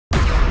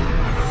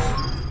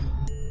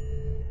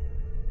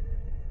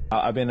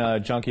I've been a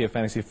junkie of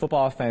fantasy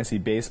football, fantasy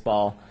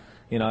baseball,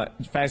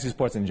 fantasy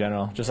sports in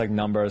general, just like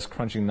numbers,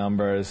 crunching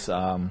numbers,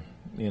 trying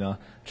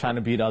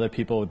to beat other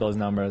people with those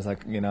numbers. I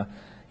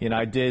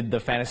did the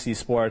fantasy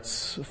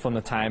sports from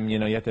the time, you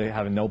have to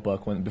have a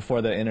notebook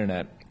before the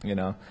internet,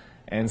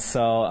 And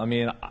so, I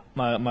mean,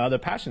 my other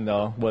passion,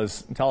 though,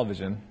 was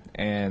television.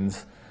 And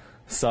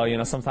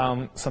so,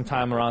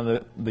 sometime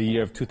around the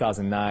year of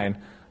 2009,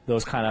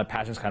 those kind of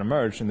passions kind of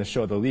merged in the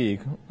show The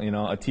League, a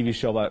TV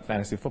show about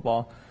fantasy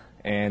football.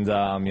 And,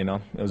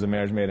 it was a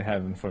marriage made in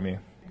heaven for me.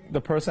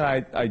 The person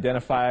I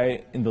identify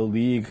in the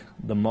league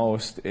the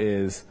most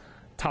is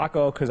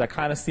Taco, because I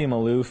kind of seem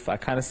aloof. I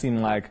kind of seem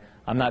like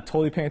I'm not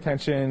totally paying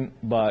attention,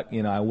 but,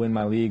 I win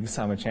my leagues.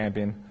 I'm a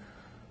champion.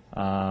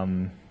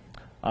 The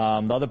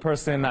other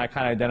person I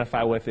kind of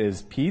identify with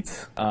is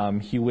Pete.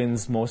 He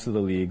wins most of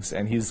the leagues,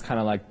 and he's kind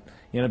of like,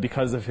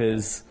 because of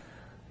his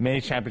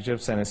many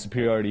championships and his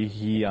superiority,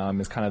 he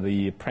is kind of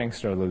the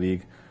prankster of the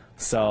league.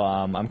 So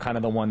I'm kind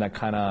of the one that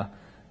kind of,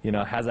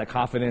 has that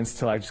confidence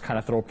to like just kind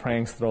of throw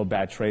pranks, throw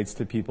bad traits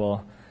to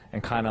people,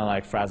 and kind of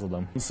like frazzle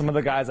them. Some of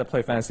the guys I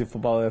play fantasy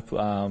football with,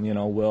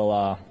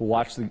 we'll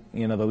watch the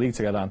league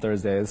together on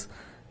Thursdays,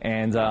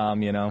 and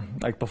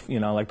like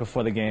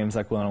before the games,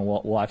 like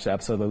we'll watch the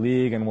episode of the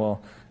league, and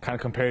we'll kind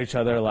of compare each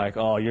other, like,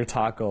 oh, you're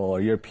Taco,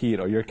 or you're Pete,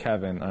 or you're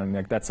Kevin, and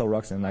like that's so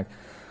Ruxin, like.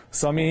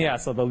 So I mean, yeah.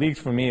 So the league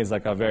for me is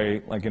like a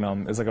very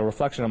it's like a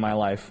reflection of my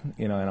life,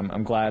 and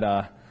I'm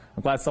glad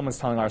someone's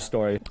telling our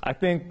story. I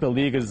think the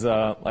league is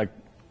like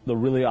the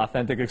really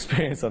authentic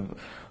experience of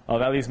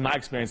at least my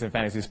experience in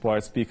fantasy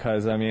sports,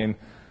 because I mean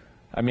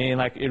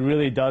like it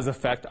really does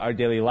affect our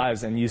daily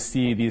lives, and you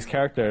see these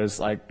characters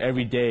like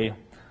every day,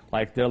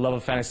 like their love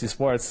of fantasy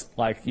sports,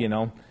 like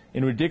in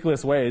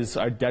ridiculous ways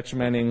are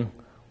detrimenting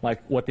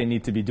like what they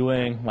need to be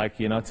doing, like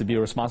to be a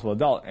responsible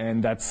adult.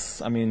 And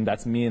that's me,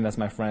 and that's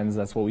my friends.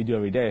 That's what we do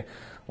every day.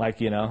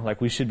 Like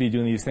like we should be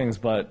doing these things,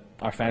 but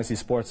our fantasy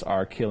sports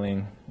are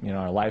killing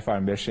our life, our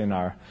ambition,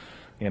 our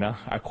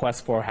our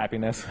quest for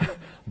happiness.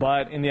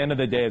 But in the end of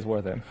the day, it's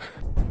worth it.